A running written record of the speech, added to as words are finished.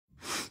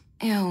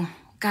Ew.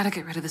 Gotta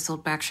get rid of this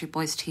old Backstreet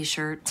Boys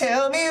t-shirt.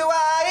 Tell me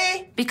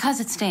why. Because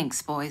it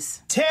stinks,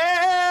 boys.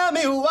 Tell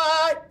me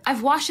why.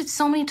 I've washed it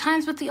so many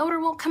times, but the odor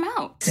won't come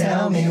out.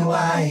 Tell me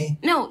why.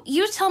 No,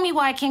 you tell me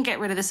why I can't get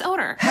rid of this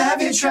odor.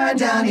 Have you tried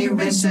Downy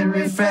Rinse and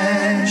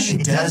Refresh?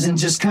 It doesn't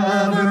just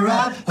cover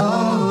up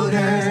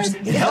odors,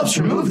 it helps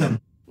remove them.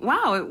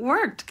 Wow, it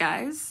worked,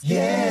 guys.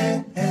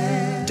 Yeah.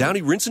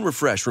 Downy Rinse and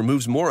Refresh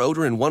removes more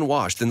odor in one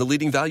wash than the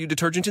leading value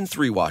detergent in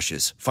 3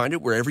 washes. Find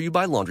it wherever you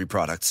buy laundry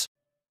products.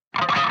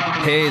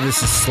 Hey,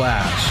 this is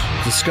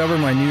Slash. Discover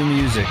my new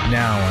music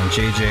now on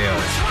JJO.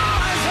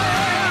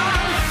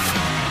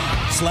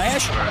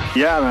 Slash?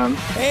 Yeah, man.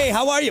 Hey,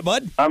 how are you,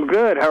 bud? I'm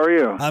good. How are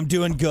you? I'm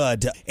doing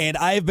good. And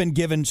I have been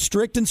given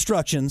strict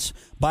instructions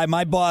by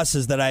my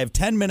bosses that I have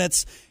 10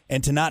 minutes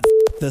and to not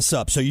this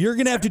up. So you're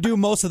going to have to do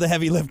most of the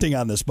heavy lifting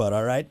on this, bud,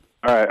 all right?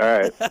 All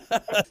right.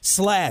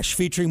 Slash,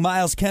 featuring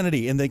Myles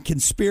Kennedy and the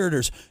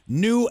Conspirators.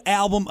 New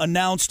album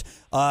announced,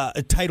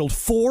 titled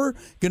 4,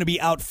 going to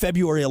be out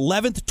February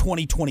 11th,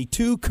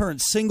 2022. Current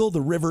single,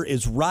 The River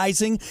is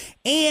Rising.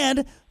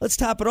 And let's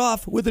top it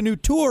off with a new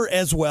tour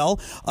as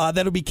well.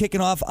 That'll be kicking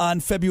off on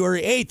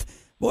February 8th.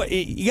 Boy,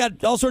 you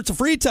got all sorts of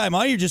free time,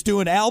 huh? You're just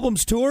doing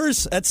albums,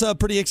 tours? That's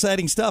pretty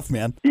exciting stuff,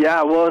 man.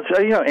 Yeah, well, it's,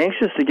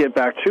 anxious to get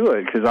back to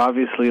it because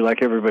obviously,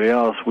 like everybody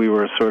else, we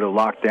were sort of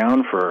locked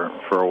down for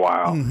a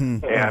while.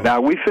 Mm-hmm.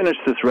 And we finished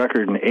this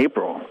record in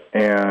April,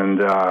 and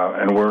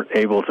we're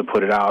able to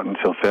put it out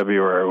until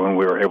February when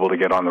we were able to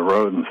get on the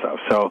road and stuff.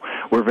 So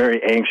we're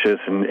very anxious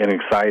and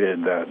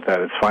excited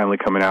that it's finally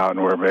coming out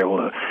and we're able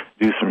to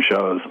do some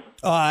shows.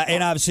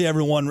 And obviously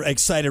everyone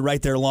excited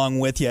right there along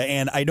with you.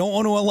 And I don't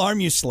want to alarm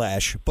you,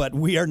 Slash, but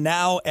we are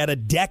now at a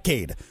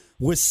decade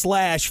with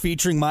Slash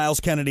featuring Myles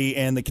Kennedy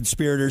and the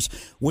Conspirators.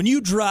 When you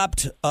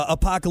dropped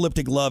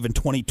Apocalyptic Love in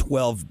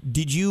 2012,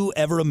 did you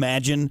ever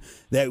imagine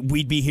that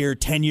we'd be here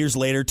 10 years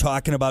later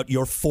talking about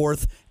your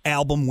 4th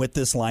album with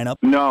this lineup?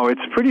 No,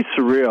 it's pretty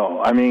surreal.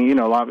 I mean,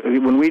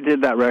 when we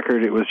did that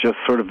record, it was just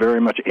sort of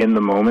very much in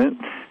the moment.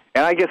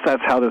 And I guess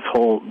that's how this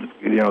whole,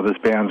 this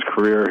band's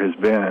career has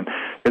been.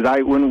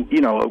 Because when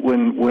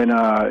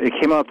it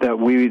came out that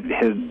we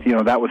had,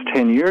 that was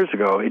 10 years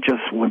ago, it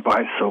just went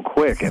by so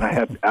quick, and I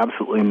had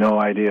absolutely no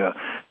idea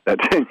that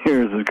 10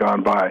 years has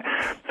gone by.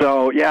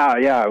 So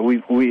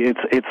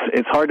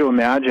it's hard to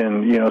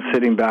imagine,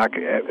 sitting back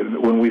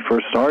when we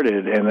first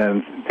started and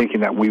then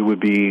thinking that we would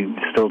be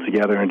still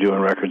together and doing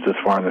records this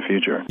far in the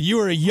future. You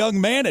were a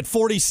young man at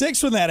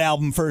 46 when that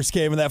album first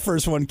came and that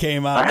first one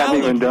came out. I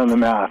haven't even done the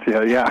math.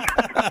 Yeah.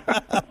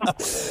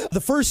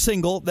 The first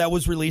single that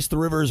was released, The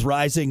River is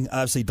Rising,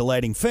 obviously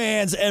delighting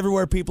fans.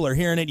 Everywhere people are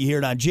hearing it. You hear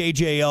it on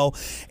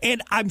JJO.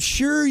 And I'm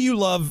sure you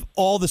love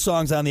all the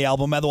songs on the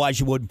album. Otherwise,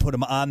 you wouldn't put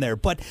them on there.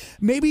 But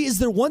maybe is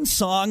there one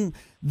song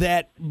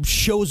that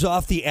shows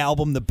off the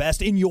album the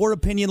best, in your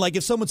opinion? Like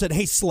if someone said,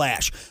 hey,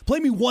 Slash, play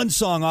me one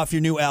song off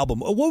your new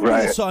album, what would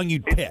be the song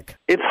you'd pick?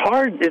 It's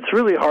hard. It's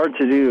really hard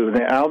to do.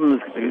 The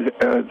album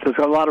there's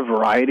a lot of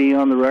variety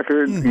on the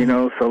record,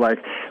 so like,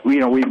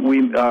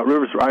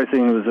 Rivers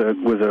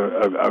Rising was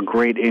a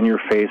great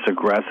in-your-face,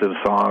 aggressive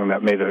song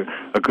that made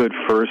a good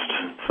first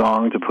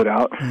song to put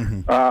out.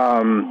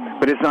 Mm-hmm.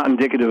 But it's not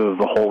indicative of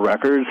the whole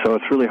record, so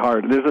it's really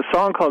hard. There's a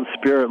song called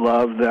Spirit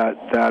Love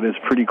that is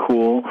pretty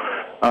cool.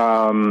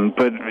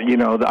 But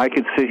I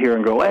could sit here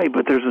and go, hey,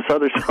 but there's this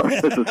other song,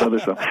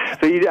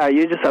 So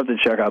you just have to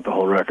check out the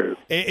whole record.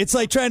 It's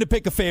like trying to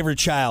pick a favorite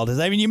child.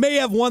 I mean, you may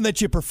have one that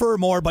you prefer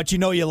more, but you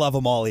love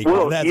them all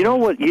equal. Well, you know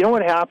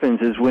what happens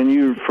is when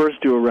you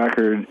first do a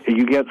record,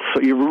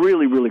 you're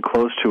really, really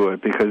close to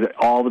it because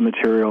all the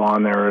material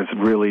on there is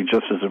really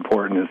just as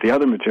important as the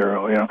other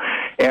material,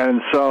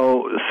 And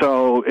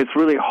so it's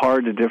really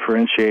hard to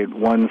differentiate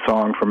one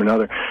song from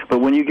another.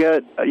 But when you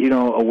get,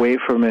 away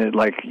from it,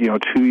 like,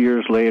 2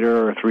 years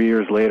later or 3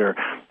 years later,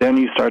 then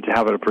you start to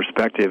have a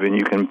perspective and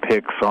you can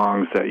pick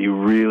songs that you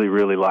really,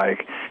 really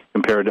like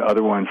compared to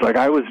other ones. Like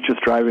I was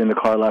just driving in the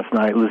car last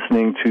night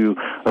listening to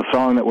a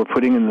song that we're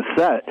putting in the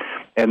set,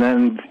 and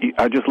then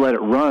I just let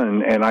it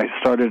run, and I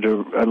started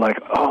to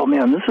oh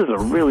man, this is a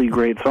really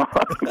great song.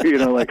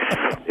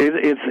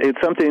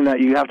 It's something that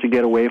you have to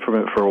get away from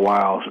it for a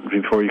while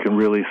before you can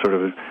really sort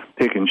of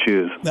pick and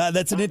choose.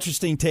 That's an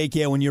interesting take,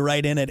 when you're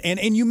right in it.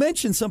 And you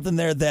mentioned something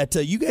there that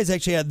you guys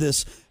actually had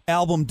this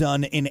album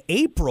done in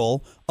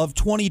April of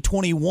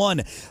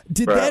 2021.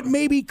 Did that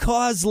maybe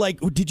cause,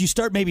 did you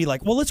start maybe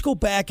well, let's go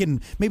back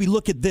and maybe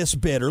look at this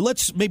bit, or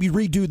let's maybe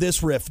redo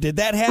this riff? Did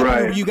that happen,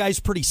 or were you guys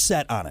pretty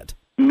set on it?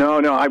 No,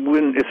 I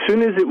wouldn't. As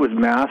soon as it was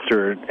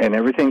mastered and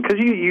everything, because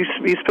you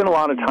spend a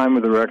lot of time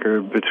with the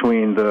record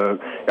between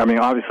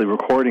obviously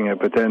recording it,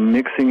 but then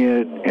mixing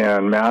it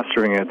and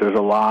mastering it, there's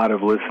a lot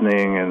of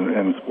listening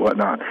and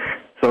whatnot.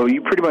 So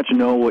you pretty much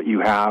know what you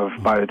have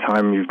by the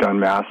time you've done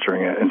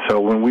mastering it. And so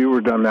when we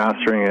were done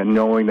mastering it,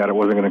 knowing that it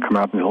wasn't going to come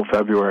out until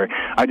February,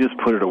 I just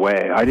put it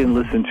away. I didn't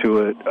listen to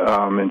it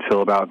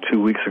until about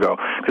 2 weeks ago,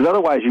 because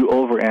otherwise you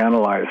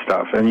overanalyze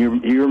stuff, and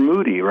you're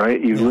moody,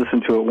 right? You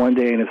listen to it one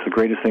day and it's the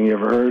greatest thing you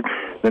ever heard.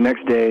 The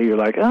next day you're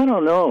like, I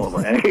don't know.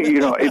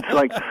 It's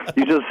like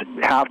you just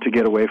have to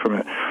get away from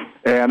it.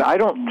 And I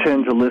don't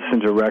tend to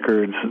listen to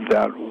records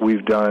that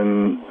we've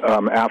done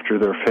after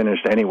they're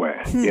finished anyway,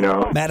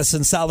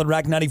 Madison Solid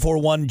Rock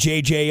 94.1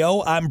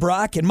 JJO. I'm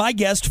Brock, and my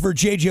guest for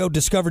JJO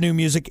Discover New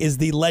Music is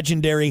the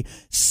legendary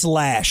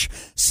Slash.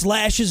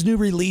 Slash's new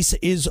release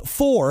is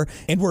 4,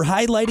 and we're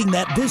highlighting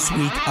that this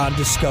week on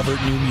Discover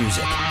New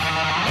Music.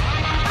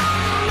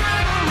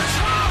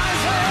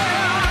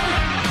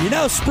 You're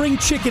now spring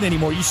chicken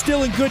anymore. You're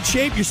still in good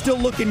shape. You're still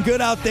looking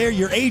good out there.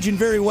 You're aging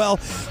very well.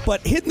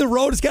 But hitting the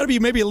road, it's got to be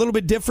maybe a little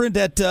bit different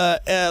at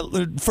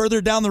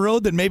further down the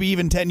road than maybe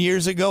even 10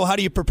 years ago. How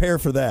do you prepare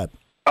for that?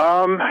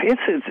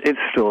 It's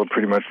still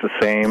pretty much the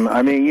same.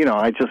 I mean,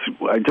 I just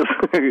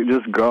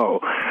just go.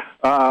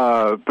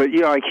 But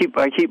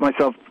I keep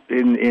myself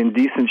in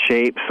decent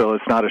shape, so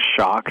it's not a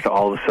shock to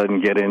all of a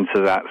sudden get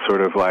into that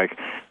sort of like,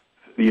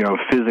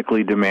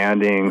 physically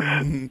demanding,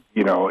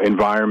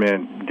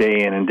 environment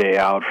day in and day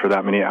out for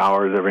that many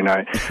hours every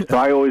night. So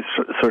I always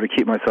sort of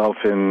keep myself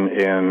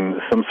in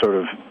some sort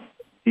of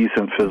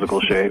decent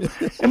physical shape,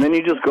 and then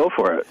you just go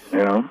for it,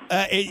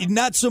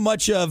 Not so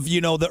much of,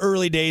 the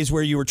early days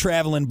where you were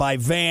traveling by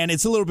van.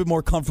 It's a little bit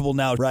more comfortable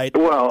now, right?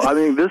 Well, I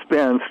mean, this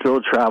band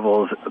still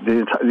travels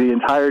the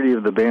entirety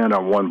of the band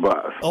on one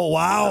bus. Oh,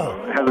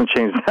 wow. It hasn't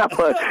changed that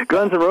much.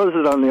 Guns N'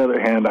 Roses, on the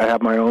other hand, I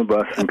have my own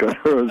bus in Guns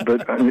N' Roses,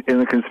 but in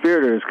the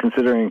Conspirators,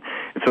 considering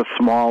it's a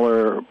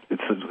smaller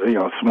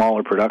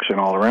production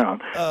all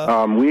around,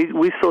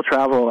 we still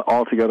travel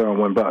all together on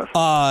one bus.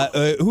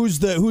 Who's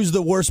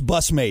the worst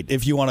busmate?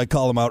 If you want to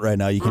call them out right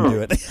now, you can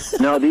do it.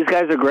 No, these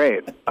guys are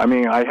great. I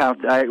mean,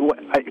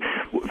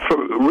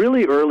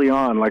 really early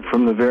on, like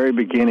from the very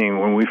beginning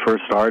when we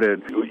first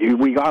started,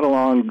 we got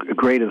along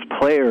great as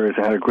players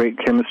and had a great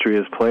chemistry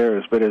as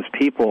players, but as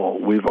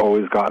people, we've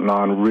always gotten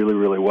on really,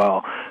 really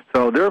well.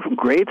 So they're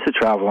great to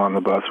travel on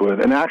the bus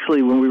with. And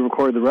actually, when we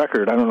recorded the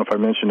record, I don't know if I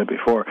mentioned it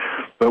before,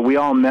 but we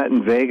all met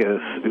in Vegas.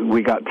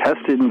 We got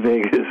tested in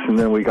Vegas, and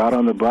then we got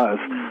on the bus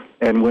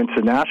and went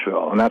to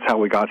Nashville, and that's how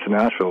we got to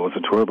Nashville, was a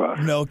tour bus.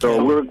 No so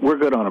kidding. we're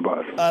good on a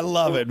bus. I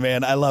love it,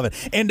 man. I love it.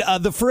 And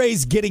the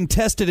phrase "getting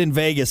tested in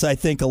Vegas," I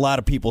think a lot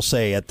of people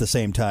say at the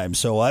same time.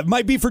 So it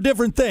might be for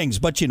different things,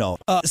 but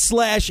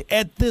Slash,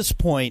 at this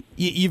point,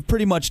 you've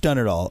pretty much done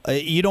it all.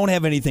 You don't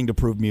have anything to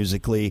prove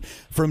musically.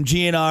 From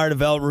GNR to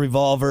Velvet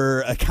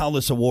Revolver,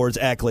 countless awards,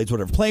 accolades,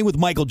 whatever. Playing with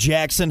Michael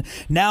Jackson,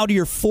 now to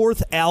your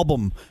 4th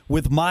album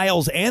with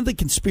Myles and the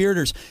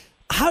Conspirators.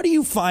 How do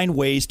you find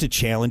ways to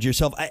challenge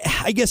yourself?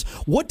 I guess,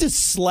 what does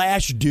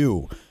Slash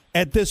do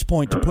at this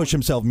point to push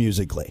himself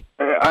musically?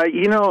 I'm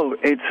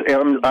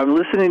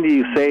listening to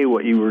you say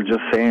what you were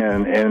just saying,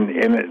 and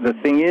the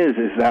thing is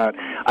that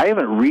I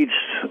haven't reached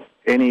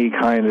anything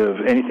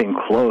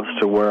close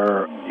to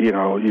where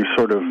you're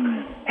sort of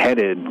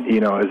headed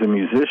as a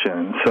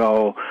musician.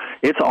 So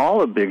it's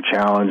all a big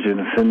challenge, and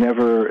it's a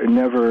never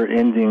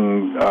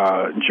ending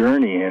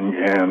journey,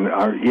 and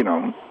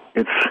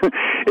it's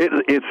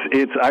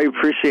I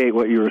appreciate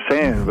what you were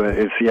saying, but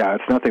it's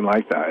nothing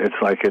like that. It's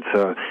like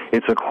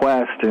it's a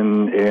quest,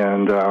 and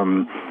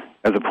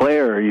as a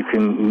player you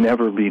can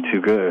never be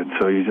too good,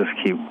 so you just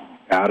keep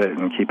at it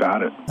and keep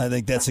at it. I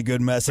think that's a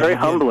good message. Very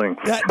humbling.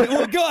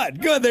 Well,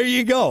 good. There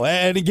you go.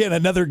 And again,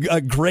 another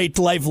great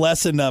life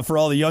lesson for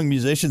all the young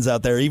musicians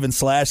out there. Even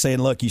Slash saying,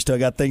 "Look, you still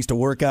got things to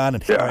work on."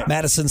 And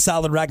Madison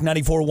Solid Rock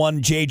 94.1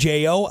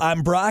 JJO.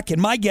 I'm Brock,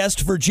 and my guest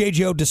for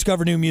JJO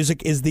Discover New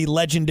Music is the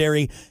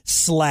legendary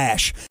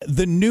Slash.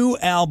 The new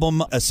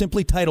album,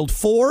 simply titled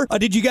 4.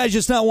 Did you guys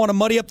just not want to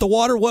muddy up the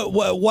water?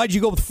 Why'd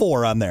you go with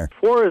 4 on there?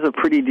 4 is a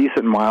pretty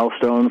decent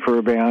milestone for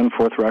a band,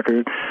 4th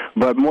record.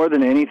 But more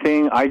than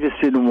anything, I just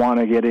didn't want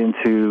to get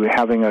into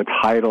having a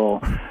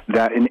title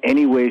that in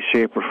any way,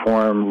 shape, or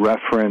form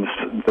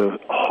referenced the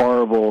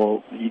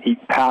horrible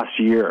past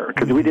year,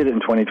 because we did it in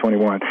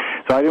 2021.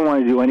 So I didn't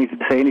want to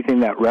say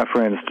anything that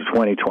referenced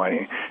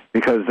 2020,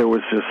 because there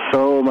was just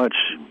so much.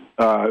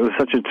 It was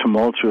such a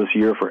tumultuous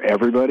year for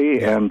everybody,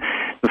 and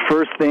the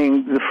first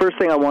thing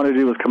I wanted to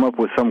do was come up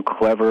with some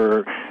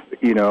clever,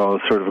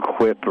 sort of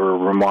quip or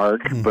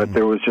remark, but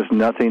there was just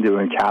nothing to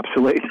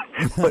encapsulate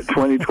what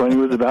 2020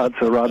 was about.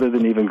 So rather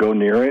than even go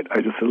near it,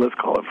 I just said, let's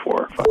call it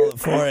 4.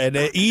 4, and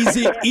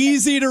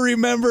easy to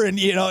remember, and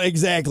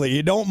exactly.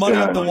 You don't muddy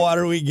up the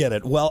water. We get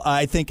it. Well,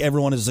 I think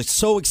everyone is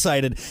so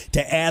excited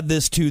to add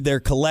this to their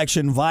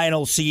collection,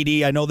 vinyl,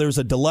 CD. I know there's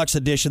a deluxe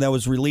edition that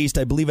was released,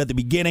 I believe, at the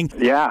beginning.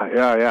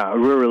 Yeah.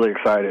 We're really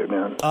excited,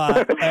 man.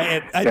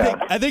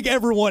 I think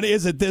everyone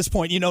is at this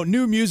point.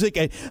 New music.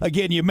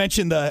 Again, you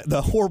mentioned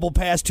the horrible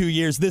past 2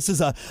 years. This is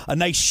a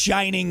nice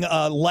shining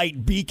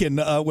light beacon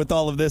with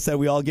all of this that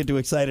we all get too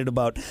excited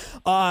about.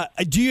 I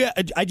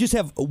just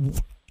have a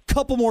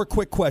couple more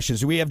quick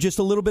questions. Do we have just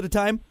a little bit of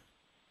time?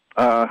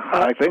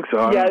 I think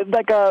so. Yeah,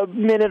 like a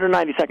minute or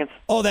 90 seconds.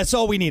 Oh, that's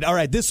all we need. All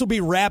right, this will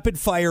be rapid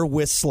fire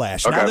with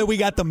Slash. Okay. Now that we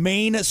got the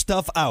main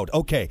stuff out.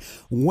 Okay,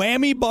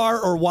 whammy bar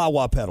or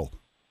wah-wah pedal?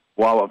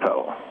 Wah-wah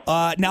pedal.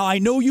 Now, I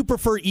know you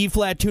prefer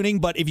E-flat tuning,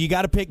 but if you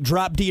got to pick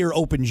drop D or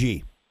open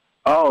G.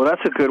 Oh,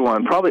 that's a good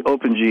one. Probably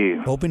open G.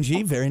 Open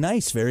G, very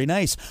nice, very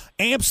nice.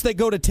 Amps that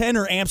go to 10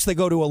 or amps that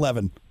go to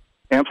 11?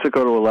 Amps that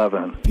go to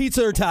 11.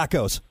 Pizza or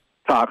tacos?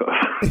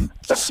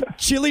 Tacos.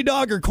 Chili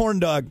dog or corn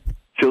dog?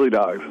 Chili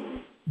dogs.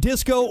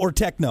 Disco or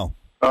techno?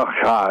 Oh,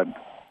 God.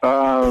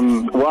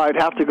 Well, I'd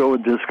have to go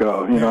with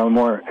disco,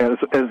 more as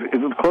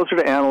closer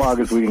to analog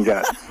as we can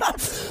get.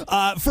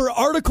 For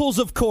articles,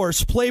 of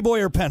course, Playboy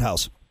or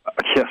Penthouse?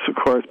 Yes, of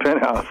course,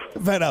 Penthouse.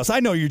 Penthouse. I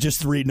know you're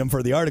just reading them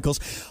for the articles.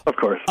 Of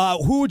course.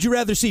 Who would you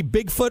rather see,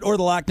 Bigfoot or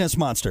the Loch Ness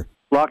Monster?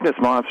 Loch Ness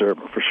Monster,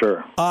 for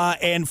sure.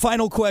 And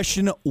final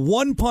question,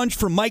 one punch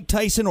from Mike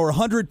Tyson or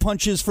 100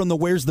 punches from the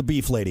Where's the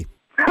Beef Lady?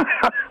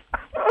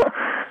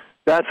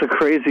 That's a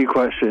crazy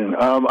question.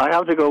 I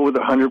have to go with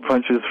 100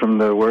 punches from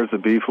the Where's the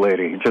Beef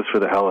Lady, just for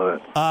the hell of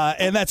it.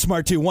 And that's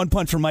smart, too. One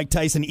punch from Mike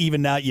Tyson,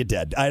 even now you're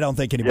dead. I don't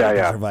think anybody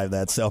can survive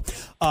that. So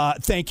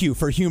thank you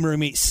for humoring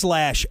me.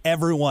 Slash,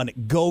 everyone,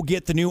 go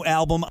get the new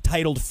album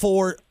titled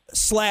 4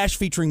 Slash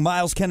featuring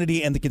Myles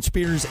Kennedy and the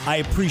Conspirators. I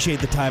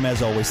appreciate the time,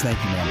 as always.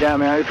 Thank you, man. Yeah,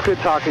 man, it's good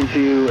talking to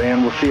you,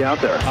 and we'll see you out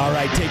there. All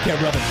right, take care,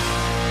 brother.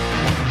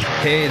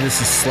 Hey,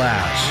 this is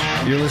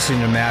Slash. You're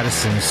listening to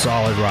Madison's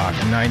Solid Rock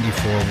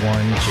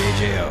 94.1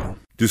 JJO.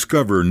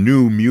 Discover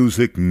new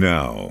music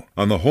now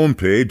on the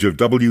homepage of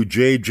WJJO.com,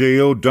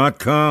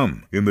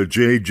 in the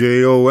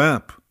JJO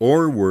app,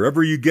 or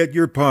wherever you get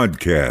your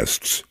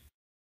podcasts.